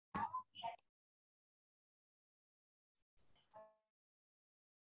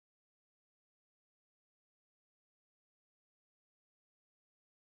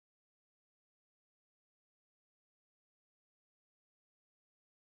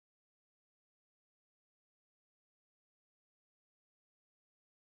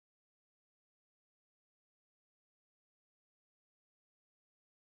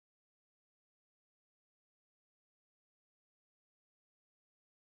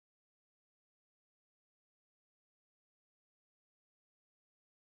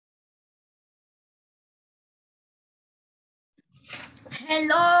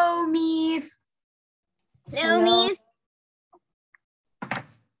Hello, Miss. Hello, Miss.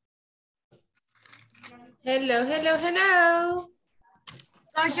 Hello, hello, hello.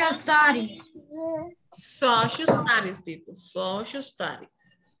 Social studies. Social studies, people. Social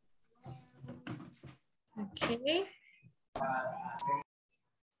studies. Okay.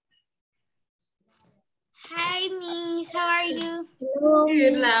 Hi, Miss. How are you?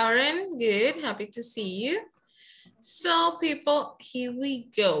 Good, Lauren. Good. Happy to see you. So, people, here we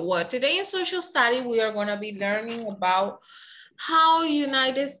go. Well, today in social study, we are going to be learning about how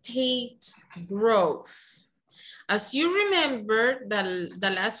United States grows. As you remember,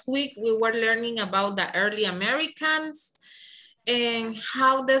 the last week we were learning about the early Americans and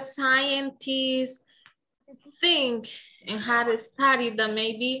how the scientists think and had studied that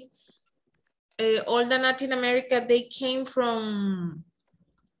maybe all the Latin America, they came from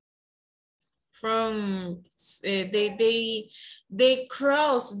they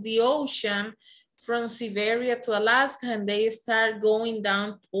crossed the ocean from Siberia to Alaska and they start going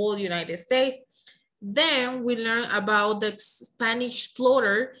down all the United States. Then we learn about the Spanish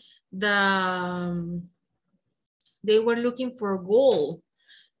explorer. They were looking for gold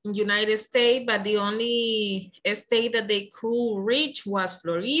in United States, but the only state that they could reach was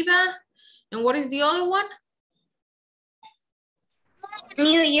Florida. And what is the other one?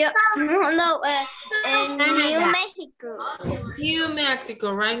 New York. New Mexico. New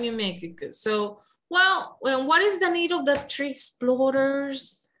Mexico, right? New Mexico. So, well, what is the need of the three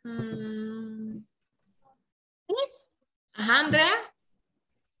explorers? Andrea?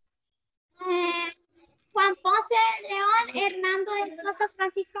 Juan Ponce de León, Hernando de Soto,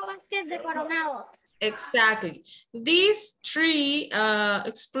 Francisco Vázquez de Coronado. Exactly. These three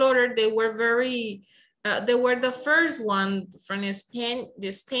explorers, they were they were the first one from Spain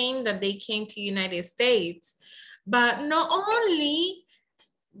that they came to United States. But not only,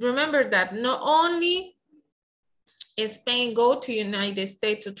 remember that, not only Spain go to United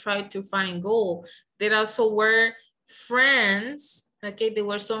States to try to find gold, there also were France, okay, there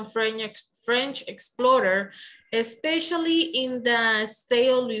were some French explorer, especially in the state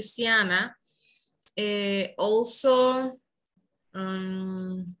of Louisiana, also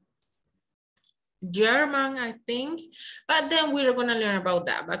German, I think, but then we're gonna learn about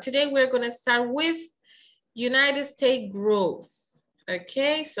that. But today we're gonna start with United States growth.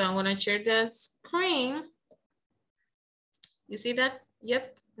 Okay, so I'm gonna share the screen. You see that?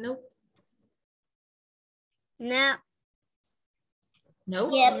 Yep, nope. No.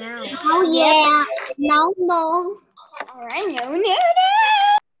 No? Yep. No. Oh, yeah. No, no. All right, no, no, no.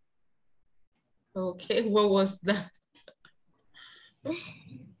 Okay, what was that?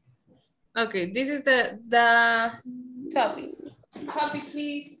 Okay, this is the topic. Copy,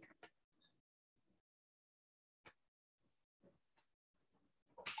 please.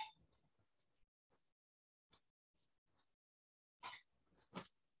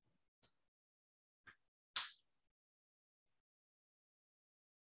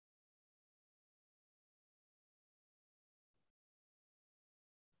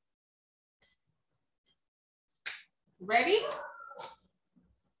 Ready?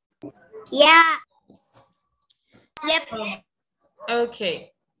 Yeah. Yep.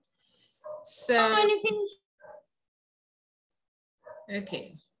 Okay. So,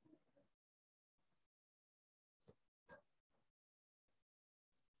 okay.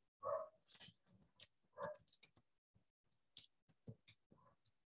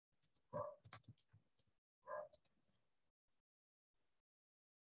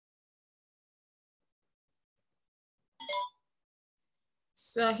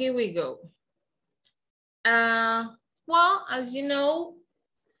 So here we go. Well, as you know,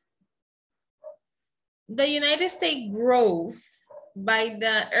 the United States growth by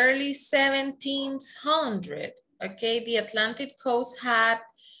the early 1700s, okay, the Atlantic coast had,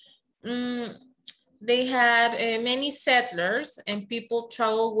 they had many settlers and people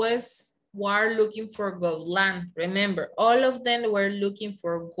traveled westward looking for gold land. Remember, all of them were looking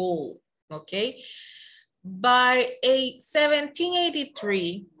for gold, okay? By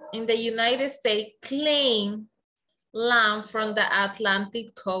 1783, in the United States, claimed land from the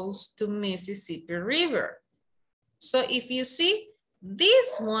Atlantic coast to Mississippi River. So if you see,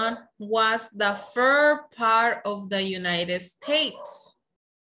 this one was the first part of the United States.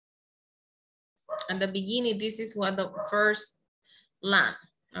 At the beginning, this is what the first land,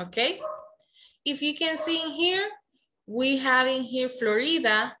 okay? If you can see in here, we have in here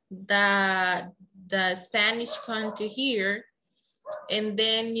Florida, the Spanish country here, and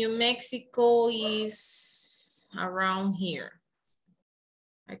then New Mexico is around here,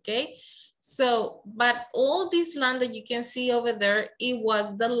 okay? So, but all this land that you can see over there, it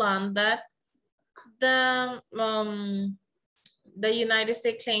was the land that the United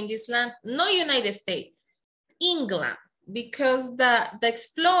States claimed this land. No United States, England, because the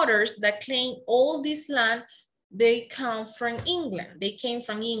explorers that claim all this land, they come from England. They came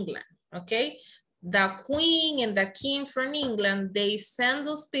from England, okay? The queen and the king from England, they send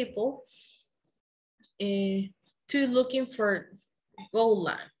those people to looking for gold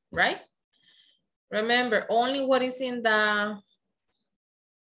land, right? Remember, only what is in the,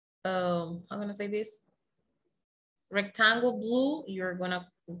 I'm gonna say this, rectangle blue, you're gonna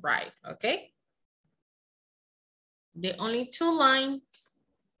write, okay? The only 2 lines.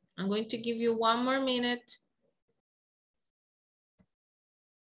 I'm going to give you 1 more minute.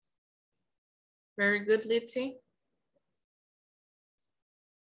 Very good, Litzy.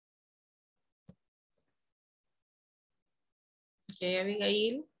 Okay,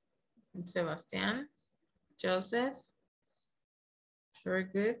 Abigail, and Sebastian, Joseph. Very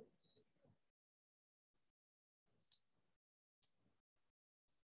good.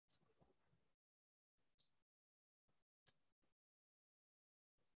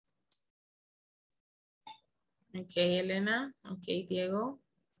 Okay, Elena. Okay, Diego.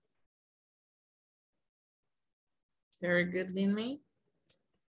 Very good, Lin-May.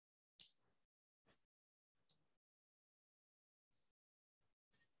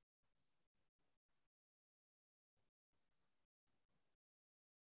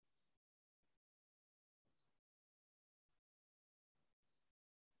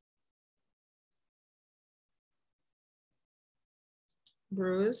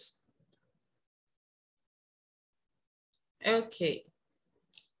 Bruce. Okay.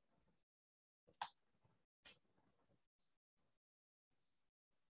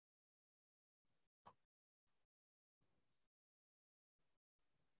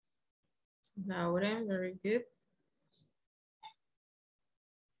 Lauren, very good.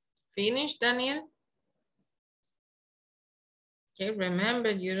 Finish, Daniel. Okay,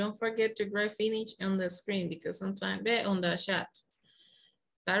 remember, you don't forget to write finish on the screen because sometimes they're on the chat.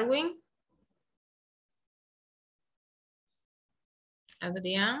 Darwin.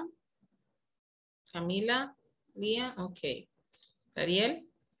 Adrián. Camila. Leah. Okay. Ariel.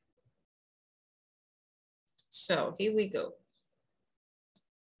 So here we go.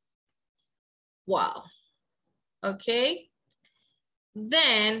 Wow. Okay.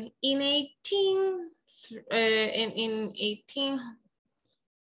 Then in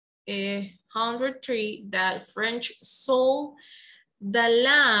 1803, that French sold the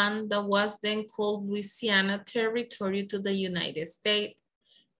land that was then called Louisiana Territory to the United States.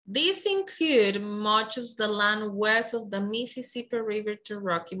 This includes much of the land west of the Mississippi River to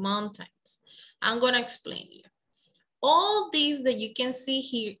Rocky Mountains. I'm going to explain you. All these that you can see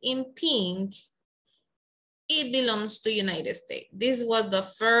here in pink, it belongs to United States. This was the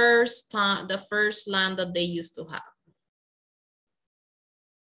first time, the first land that they used to have.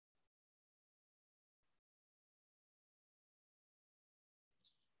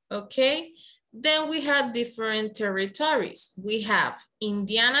 Okay, then we have different territories. We have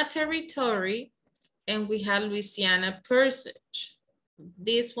Indiana Territory and we have Louisiana Purchase.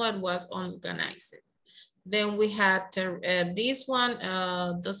 This one was organized. Then we had this one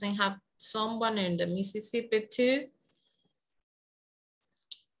doesn't have someone in the Mississippi too.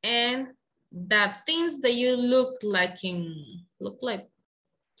 And the things that you look like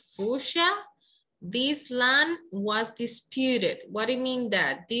fuchsia, this land was disputed. What do you mean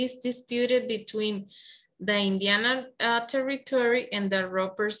that? This disputed between the Indiana Territory and the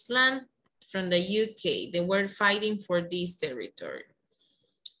Roper's land from the UK. They were fighting for this territory.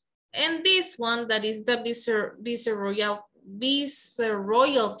 And this one, that is the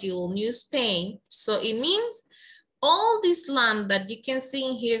Viceroyalty of New Spain. So it means all this land that you can see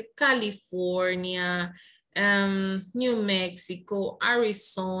in here, California, New Mexico,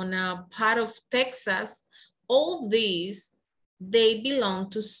 Arizona, part of Texas, all these, they belong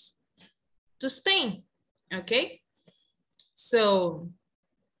to Spain, okay? So,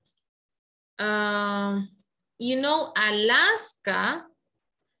 you know, Alaska,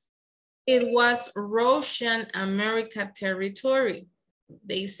 it was Russian America territory.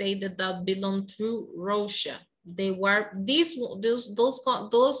 They say that that belonged to Russia. They were, those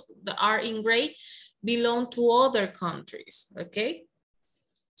that are in gray belong to other countries, okay?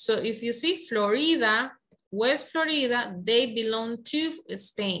 So if you see Florida, West Florida, they belong to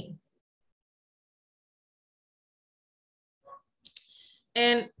Spain.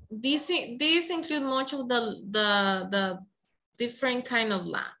 And this include much of the different kind of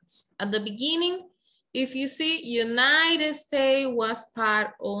lands. At the beginning, If you see United States was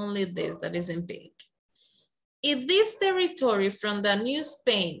part only this that is in pink. If this territory from the New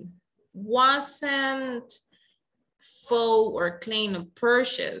Spain wasn't fought or claimed or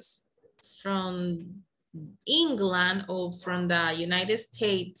purchased from England or from the United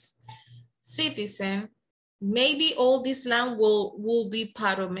States citizen, maybe all this land will be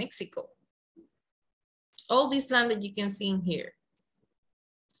part of Mexico. All this land that you can see in here.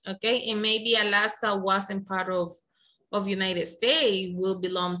 Okay, and maybe Alaska wasn't part of United States, will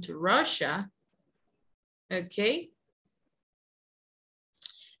belong to Russia. Okay.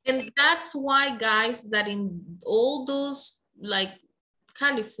 And that's why, guys, that in all those, like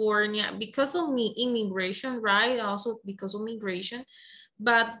California, because of immigration, right? Also because of migration,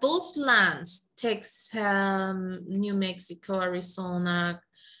 but those lands, Texas, New Mexico, Arizona,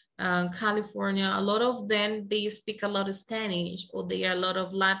 California, a lot of them, they speak a lot of Spanish, or they are a lot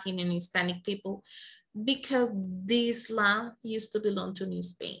of Latin and Hispanic people, because this land used to belong to New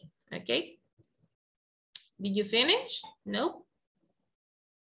Spain, okay? Did you finish? No?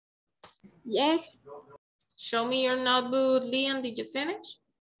 Yes. Show me your notebook, Liam, did you finish?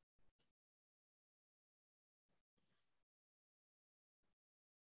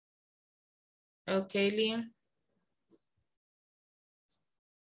 Okay, Liam.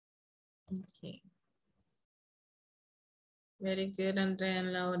 Okay. Very good, Andrea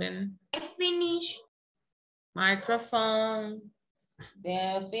and Lauren. I finished. Microphone.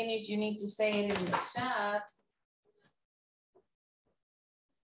 They're finished. You need to say it in the chat.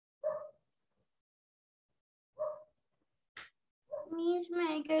 Miss, may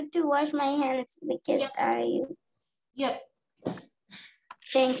I go to wash my hands because Yep.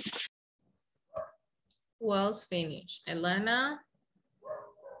 Thanks. Who else finished? Elena?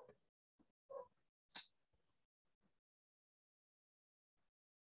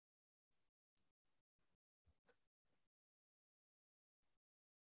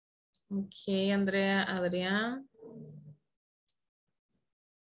 Okay, Andrea, Adrián.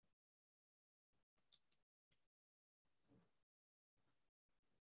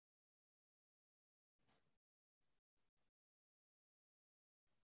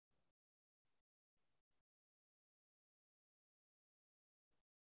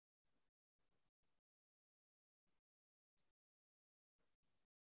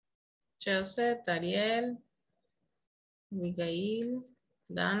 Joseph, Ariel, Miguel,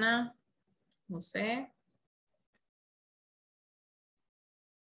 Dana, José.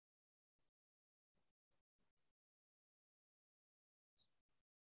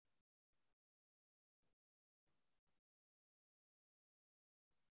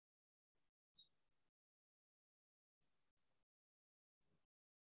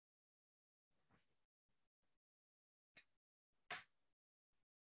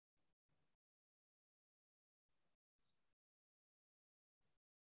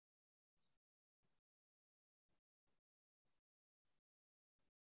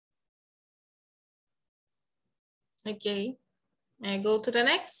 Okay, I go to the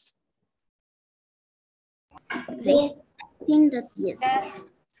next. Yes. I think that yes.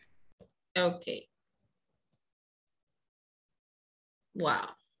 Okay. Wow.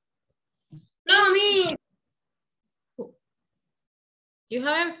 No, me. You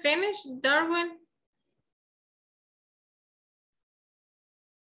haven't finished, Darwin?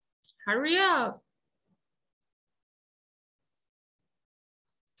 Hurry up.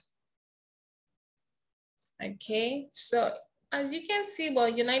 Okay, so as you can see, well,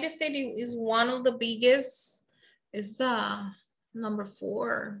 United States is one of the biggest, is the number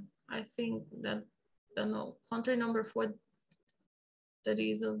 4. I think that, no, country number 4, that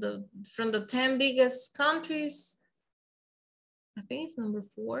is from the 10 biggest countries. I think it's number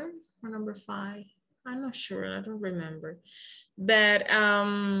 4 or number 5. I'm not sure, I don't remember. But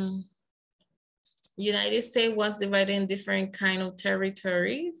United States was divided in different kind of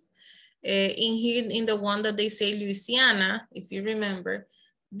territories. In here, in the one that they say Louisiana, if you remember,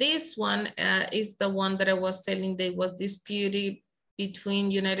 this one is the one that I was telling that was disputed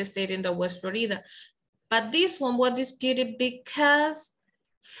between United States and the West Florida. But this one was disputed because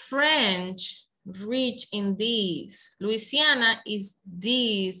French reach in this. Louisiana is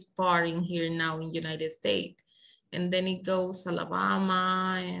this part in here now in United States. And then it goes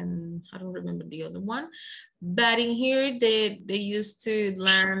Alabama and I don't remember the other one. But in here, they used to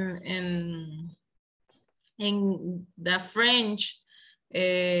learn in the French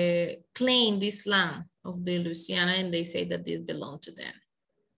claim this land of the Louisiana and they say that it belonged to them.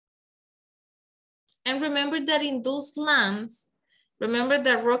 And remember that in those lands, remember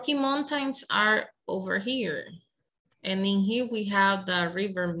the Rocky Mountains are over here. And in here we have the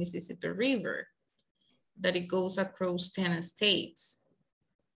river, Mississippi River. that it goes across 10 states?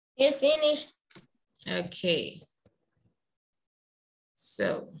 It's finished. Okay.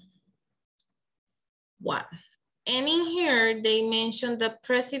 So, what? And in here, they mentioned that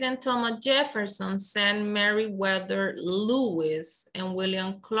President Thomas Jefferson sent Meriwether Lewis and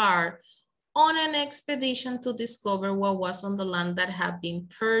William Clark on an expedition to discover what was on the land that had been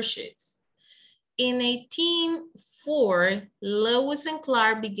purchased. In 1804, Lewis and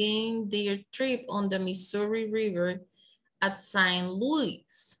Clark began their trip on the Missouri River at St.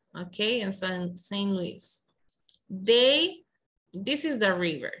 Louis, okay, in St. Louis. This is the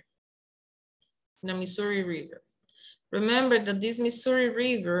river, the Missouri River. Remember that this Missouri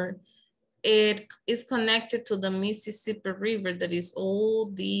River, it is connected to the Mississippi River that is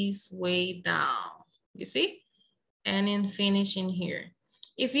all this way down, you see? And in finishing here.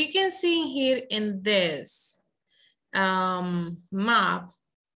 If you can see here in this map,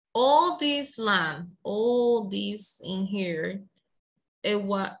 all this land, all this in here, it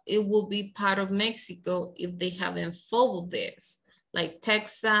will be part of Mexico if they haven't followed this, like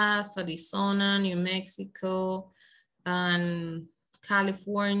Texas, Arizona, New Mexico, and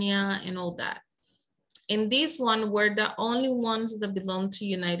California and all that. In this one, we're the only ones that belong to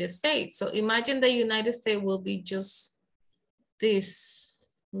United States. So imagine the United States will be just this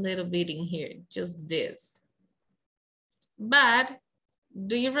little bit in here, just this. But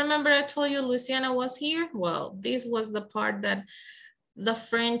do you remember I told you Louisiana was here? Well, this was the part that the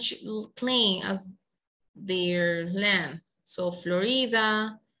French claim as their land. So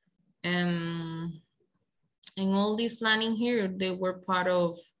Florida and all this land in here, they were part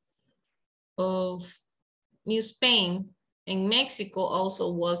of New Spain, and Mexico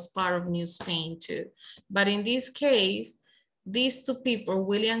also was part of New Spain too. But in this case, these two people,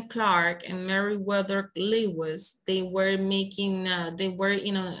 William Clark and Meriwether Lewis, they were making, they were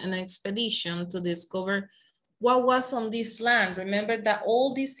in an expedition to discover what was on this land. Remember that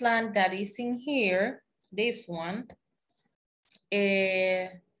all this land that is in here, this one, they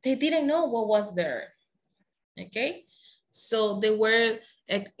didn't know what was there, okay? So they were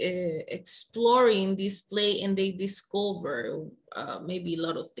exploring this place and they discovered maybe a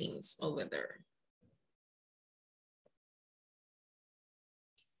lot of things over there.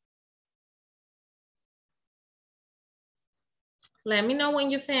 Let me know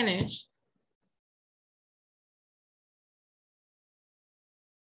when you finish.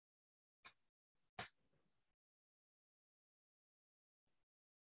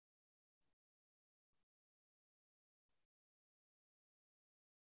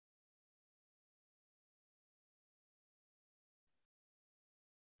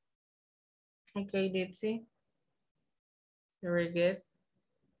 Okay, Ditsy. Very good.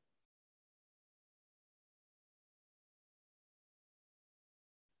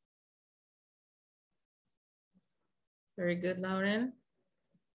 Very good, Lauren.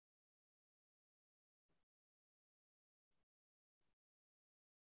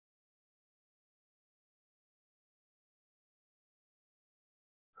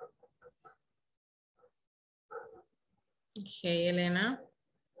 Okay, Elena.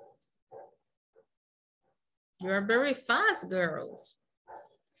 You are very fast, girls.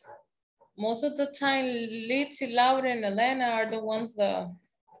 Most of the time, Litzy, Lauren, and Elena are the ones that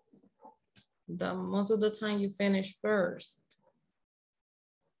most of the time you finish first.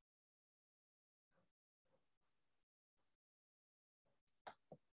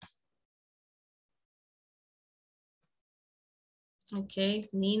 Okay,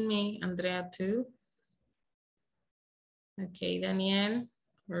 Ninme, Andrea too. Okay, Danielle,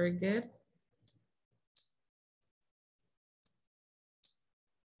 very good.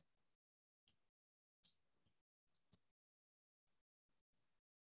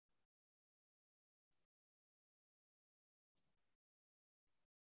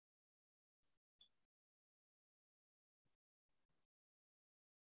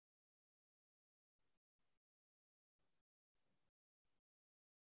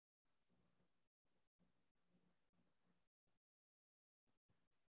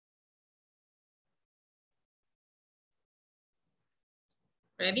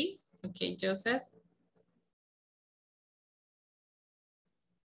 Ready? Okay, Joseph.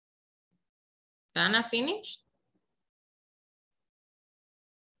 Dana finished?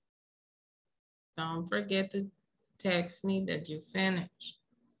 Don't forget to text me that you finished.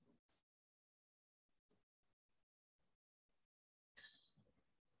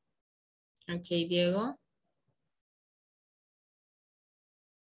 Okay, Diego.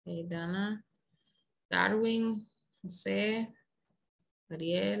 Okay, Dana. Darwin, Jose,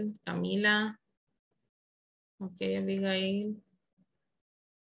 Ariel, Camila. Okay, Abigail.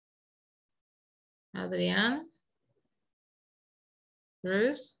 Adrian?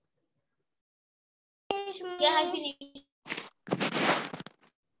 Bruce? Yeah, I finished.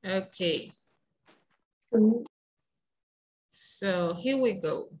 Okay. So here we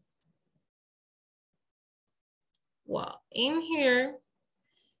go. Well, in here,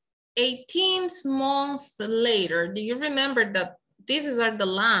 18 months later, do you remember that these are the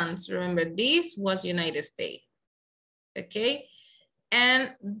lands? Remember, this was United States, okay?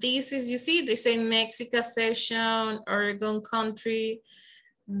 And this is, you see, they say Mexico cession, Oregon country.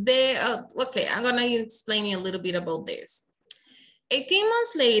 They, okay, I'm gonna explain you a little bit about this. 18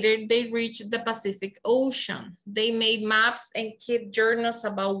 months later, they reached the Pacific Ocean. They made maps and kept journals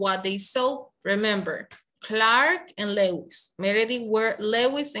about what they saw. Remember, Clark and Lewis. Meredith were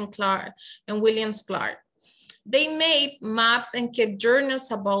Lewis and Clark and Williams Clark. They made maps and kept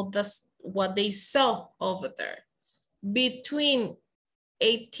journals about what they saw over there. Between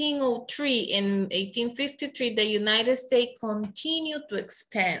 1803 and 1853, the United States continued to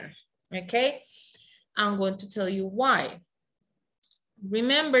expand, okay? I'm going to tell you why.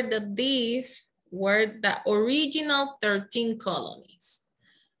 Remember that these were the original 13 colonies.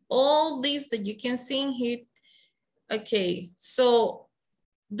 All these that you can see in here. Okay, so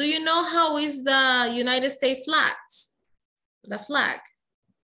do you know how is the United States flag? The flag.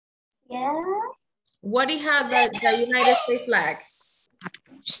 Yeah. What do you have the United States flag?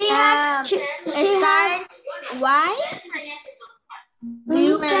 She has white,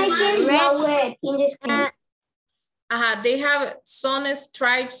 blue, and red in the screen. They have some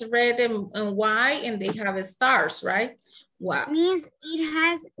stripes, red and white, and they have stars, right? Wow. Means it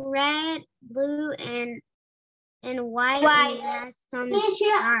has red, blue, and white. And it has some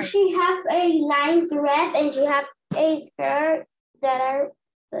stars. She has a lines red, and she has a skirt that are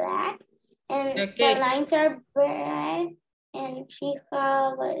black, and okay. the lines are red, and she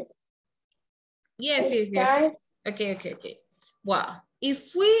has yes. Okay. Well,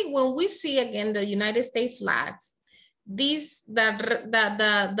 when we see again the United States flags, these the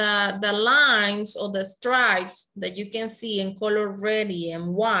lines or the stripes that you can see in color red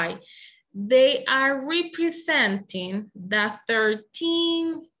and white, they are representing the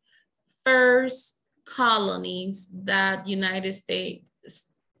 13 first colonies that United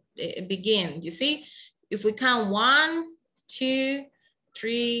States began. You see, if we count 1, 2,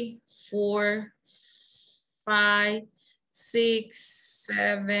 3, 4, 5, 6,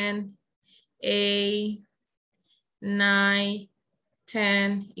 7, 8, 9,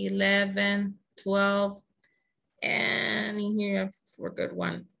 10, 11, 12, and in here I forgot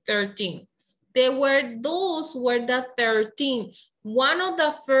one, 13. Those were the 13. One of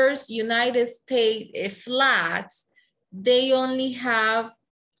the first United States flags, they only have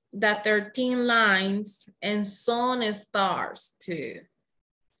the 13 lines and some stars too,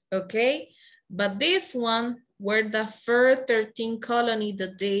 okay? But this one were the first 13 colony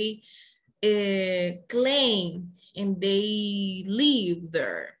that they claim and they live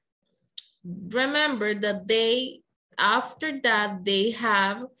there. Remember that after that they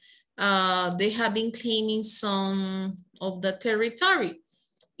have been claiming some of the territory.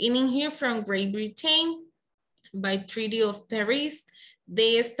 And in here from Great Britain, by Treaty of Paris,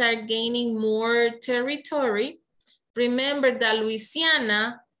 they start gaining more territory. Remember that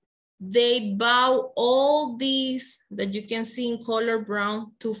Louisiana, they bow all these that you can see in color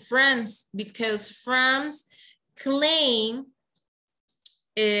brown to France because France claimed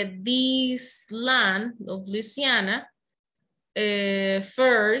this land of Louisiana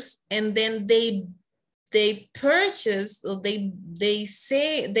first, and then they purchased or they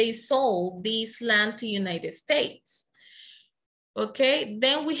sold this land to United States. Okay,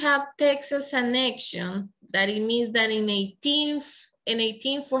 then we have Texas annexion. That it means that in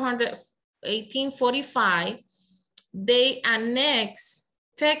 1845, they annexed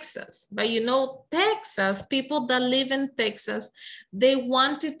Texas. But you know, Texas, people that live in Texas, they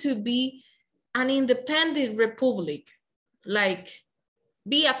wanted to be an independent republic, like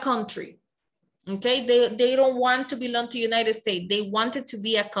be a country. Okay, they don't want to belong to United States. They wanted to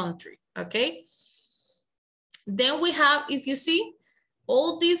be a country, okay? Then we have, if you see,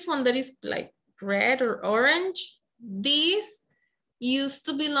 all this one that is like red or orange, these used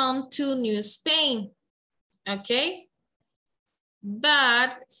to belong to New Spain, okay?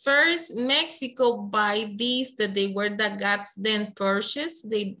 But first Mexico buy these that they were the gods then purchased.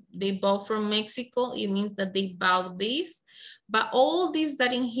 They bought from Mexico. It means that they bought these. But all these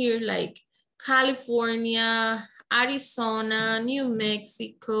that in here like California, Arizona, New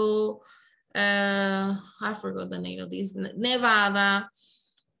Mexico, I forgot the name of these, Nevada,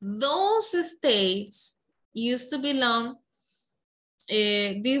 those states used to belong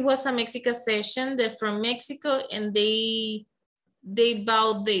this was a Mexican session. They're from Mexico, and they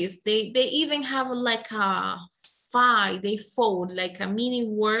bought this. They even have like a fight. They fought like a mini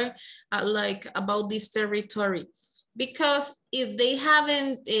war, like about this territory, because if they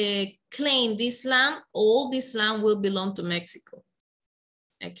haven't claimed this land, all this land will belong to Mexico.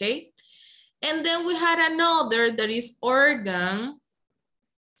 Okay, and then we had another that is Oregon,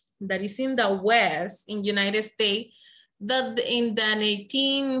 that is in the West in United States, that in the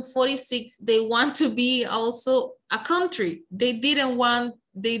 1846, they want to be also a country. They don't want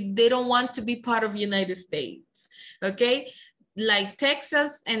to be part of United States, okay? Like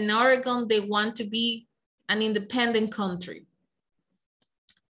Texas and Oregon, they want to be an independent country.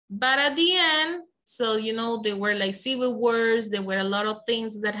 But at the end, so, you know, there were like civil wars, there were a lot of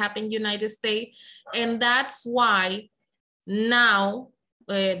things that happened in the United States, and that's why now,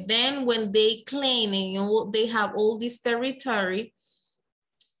 then when they claim and they have all this territory,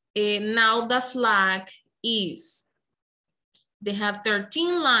 now the flag is, they have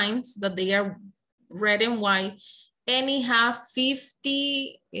 13 lines that they are red and white, and it have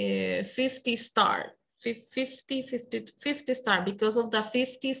 50 star, 50 star because of the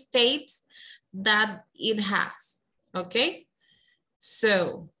 50 states that it has, okay?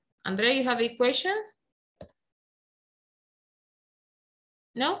 So, Andrea, you have a question?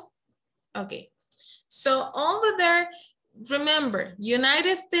 No? Okay. So over there, remember,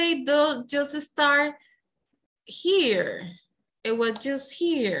 United States don't just start here. It was just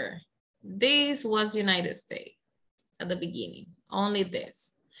here. This was United States at the beginning, only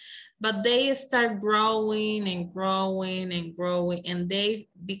this. But they start growing and growing and growing, and they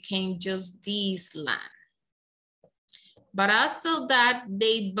became just this land. But after that,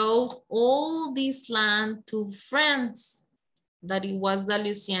 they bought all this land to France, that it was the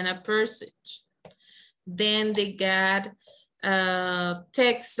Louisiana Purchase. Then they got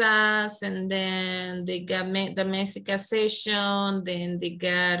Texas, and then they got the Mexican Cession, then they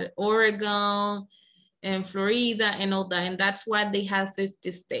got Oregon and Florida and all that, and that's why they have 50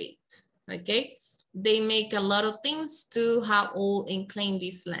 states, okay? They make a lot of things to have all and claim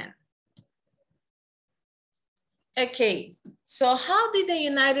this land. Okay, so how did the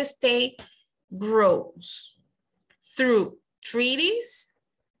United States grow? Through treaties,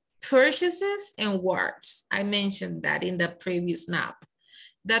 purchases, and wars. I mentioned that in the previous map.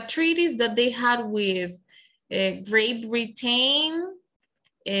 The treaties that they had with Great Britain,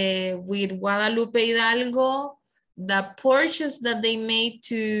 with Guadalupe Hidalgo, the purchase that they made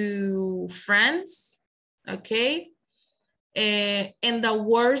to France, okay? And the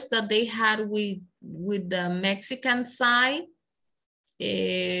wars that they had with the Mexican side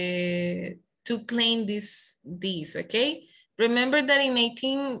to claim these, okay? Remember that in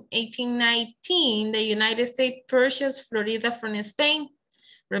 1819, the United States purchased Florida from Spain.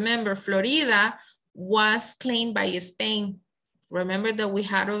 Remember, Florida was claimed by Spain. Remember that we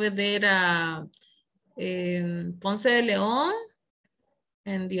had over there in Ponce de Leon,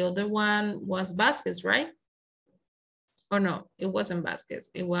 and the other one was Vasquez, right? Oh no, it wasn't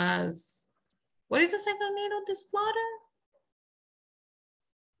Vasquez. It was, what is the second name of this water?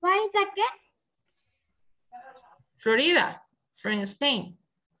 What is that? Florida, from Spain.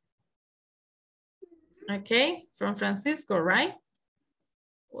 Okay, from Francisco, right?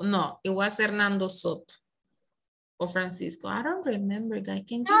 No, it was Hernando Soto. Or Francisco, I don't remember, guy.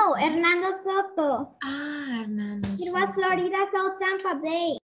 Can you? No, Hernando Soto. Ah, Hernando Soto. It was Florida, South Tampa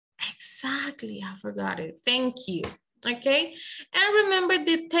Bay. Exactly, I forgot it. Thank you. Okay, and remember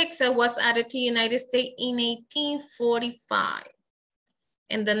that Texas was added to United States in 1845.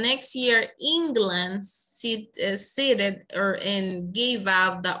 And the next year, England ceded and gave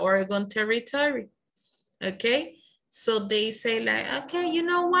up the Oregon territory. Okay, so they say like, okay, you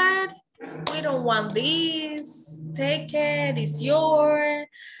know what? We don't want this, take it, it's yours.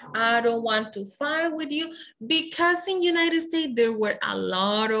 I don't want to fight with you. Because in the United States, there were a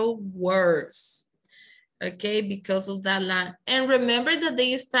lot of wars, okay, because of that land. And remember that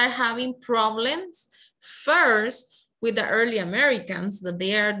they start having problems first with the early Americans, that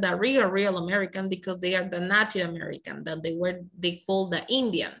they are the real American, because they are the Native American, that they call the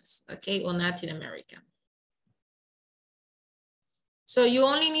Indians, okay, or Native American. So you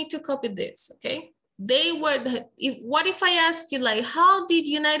only need to copy this, okay? They were, what if I ask you like, how did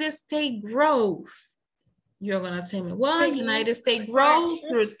United States grow? You're gonna tell me, well, United States grow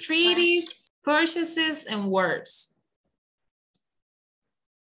through treaties, purchases, and wars.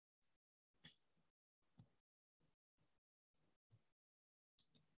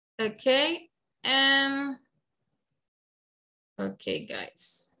 Okay, and okay,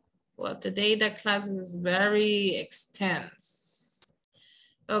 guys. Well, today the class is very extensive.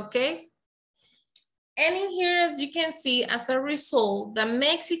 Okay. And in here, as you can see, as a result, the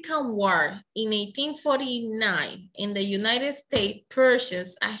Mexican War in 1849 in the United States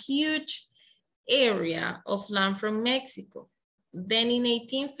purchased a huge area of land from Mexico. Then in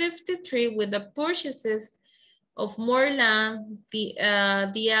 1853, with the purchases of more land, the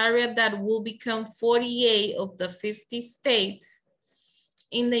area that will become 48 of the 50 states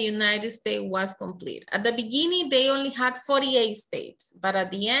in the United States was complete. At the beginning, they only had 48 states, but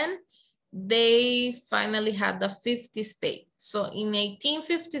at the end, they finally had the 50 states. So in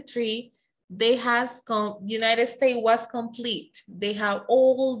 1853, the United States was complete. They have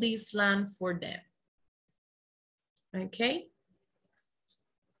all this land for them. Okay.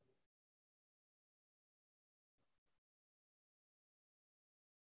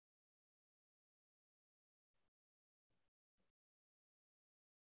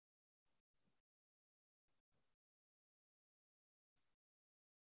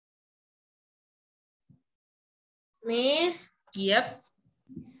 Miss, Yep.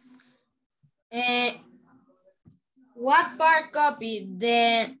 what part copy?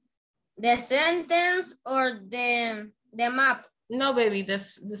 The sentence or the map? No, baby, the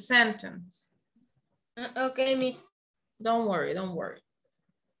sentence. Okay, Miss. Don't worry, don't worry.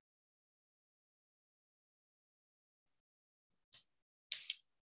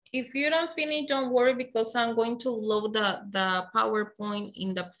 If you don't finish, don't worry, because I'm going to load the PowerPoint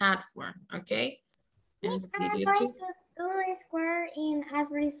in the platform, okay? And I'm going to do a square in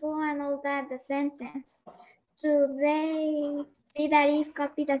as result and all that, the sentence. So they see that is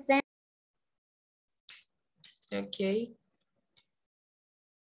copy the sentence. Okay.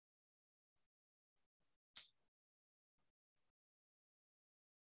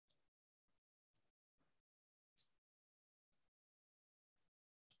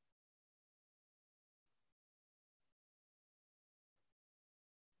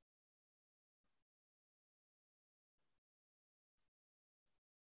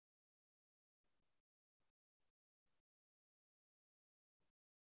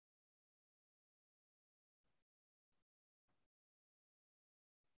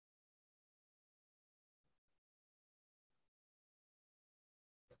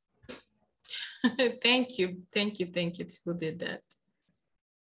 Thank you. Who did that?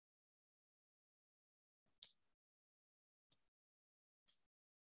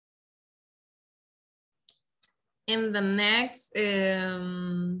 In the next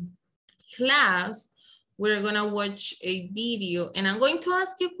class, we're gonna watch a video and I'm going to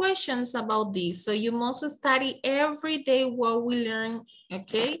ask you questions about this. So you must study every day what we learn,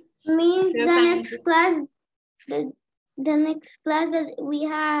 okay? Means the next class that we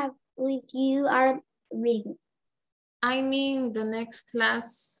have with you are reading. I mean the next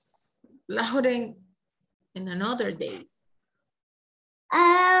class, Lauren, in another day.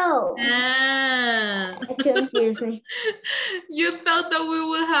 Oh. Ah. Confuse me. You thought that we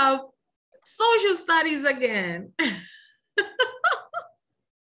will have social studies again.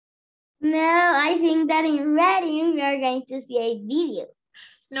 No, I think that in reading we are going to see a video.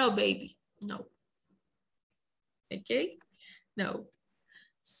 No, baby, no. Okay, no.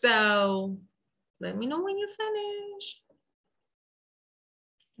 So let me know when you finish.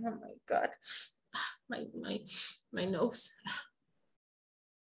 Oh my God, my nose.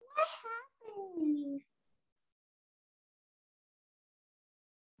 What happened?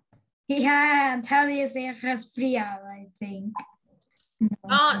 Yeah, how do you say resfriado, I think.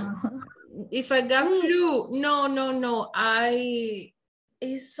 If I got flu, no.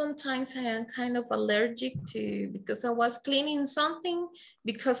 Sometimes I am kind of allergic to, because I was cleaning something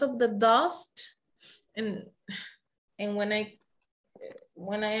because of the dust. And when I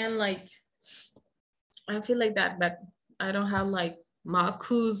am like, I feel like that, but I don't have like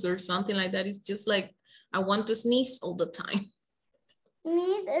mucus or something like that. It's just like, I want to sneeze all the time.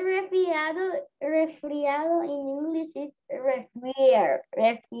 Means resfriado in English is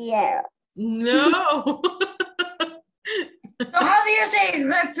resfriado. No. So how do you say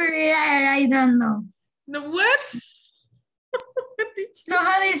resfriado? I don't know. The what? So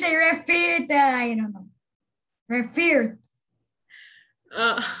how do you say resfriado? I don't know. Resfriado.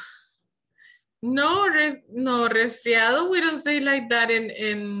 No, resfriado. We don't say like that in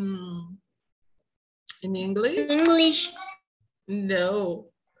English. English.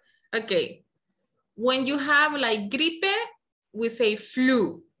 No. Okay. When you have like gripe, we say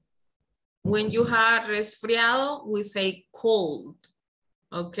flu. When you have resfriado, we say cold.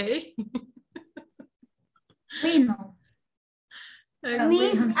 Okay. We know.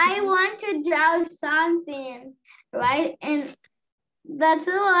 Means I want to draw something, right? And that's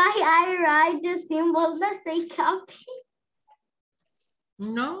why I write the symbol that say copy.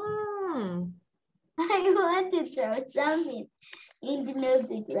 No. I want to throw something in the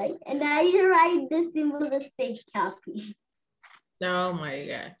notebook, right? And I write the symbol that says copy. Oh my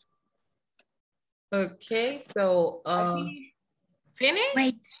God. Okay, so finish?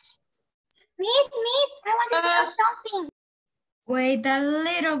 Wait. Miss, I want to throw something. Wait a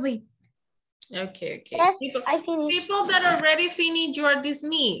little bit. Okay. Yes, I finished. People that already finished, you are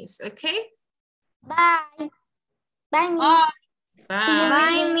dismissed, okay? Bye. Bye, Miss. Bye.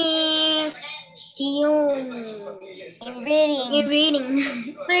 Bye, Miss. See you in reading. In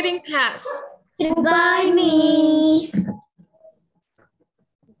reading. Reading class. Goodbye, Miss.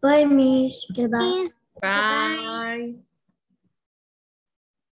 Bye, Miss. Goodbye. Bye.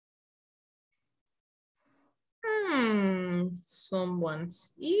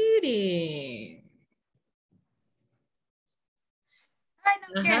 Someone's eating. I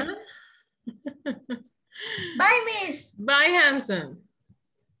don't guess. Bye, Miss. Bye, Hanson.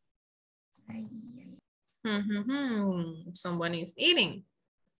 Someone is eating.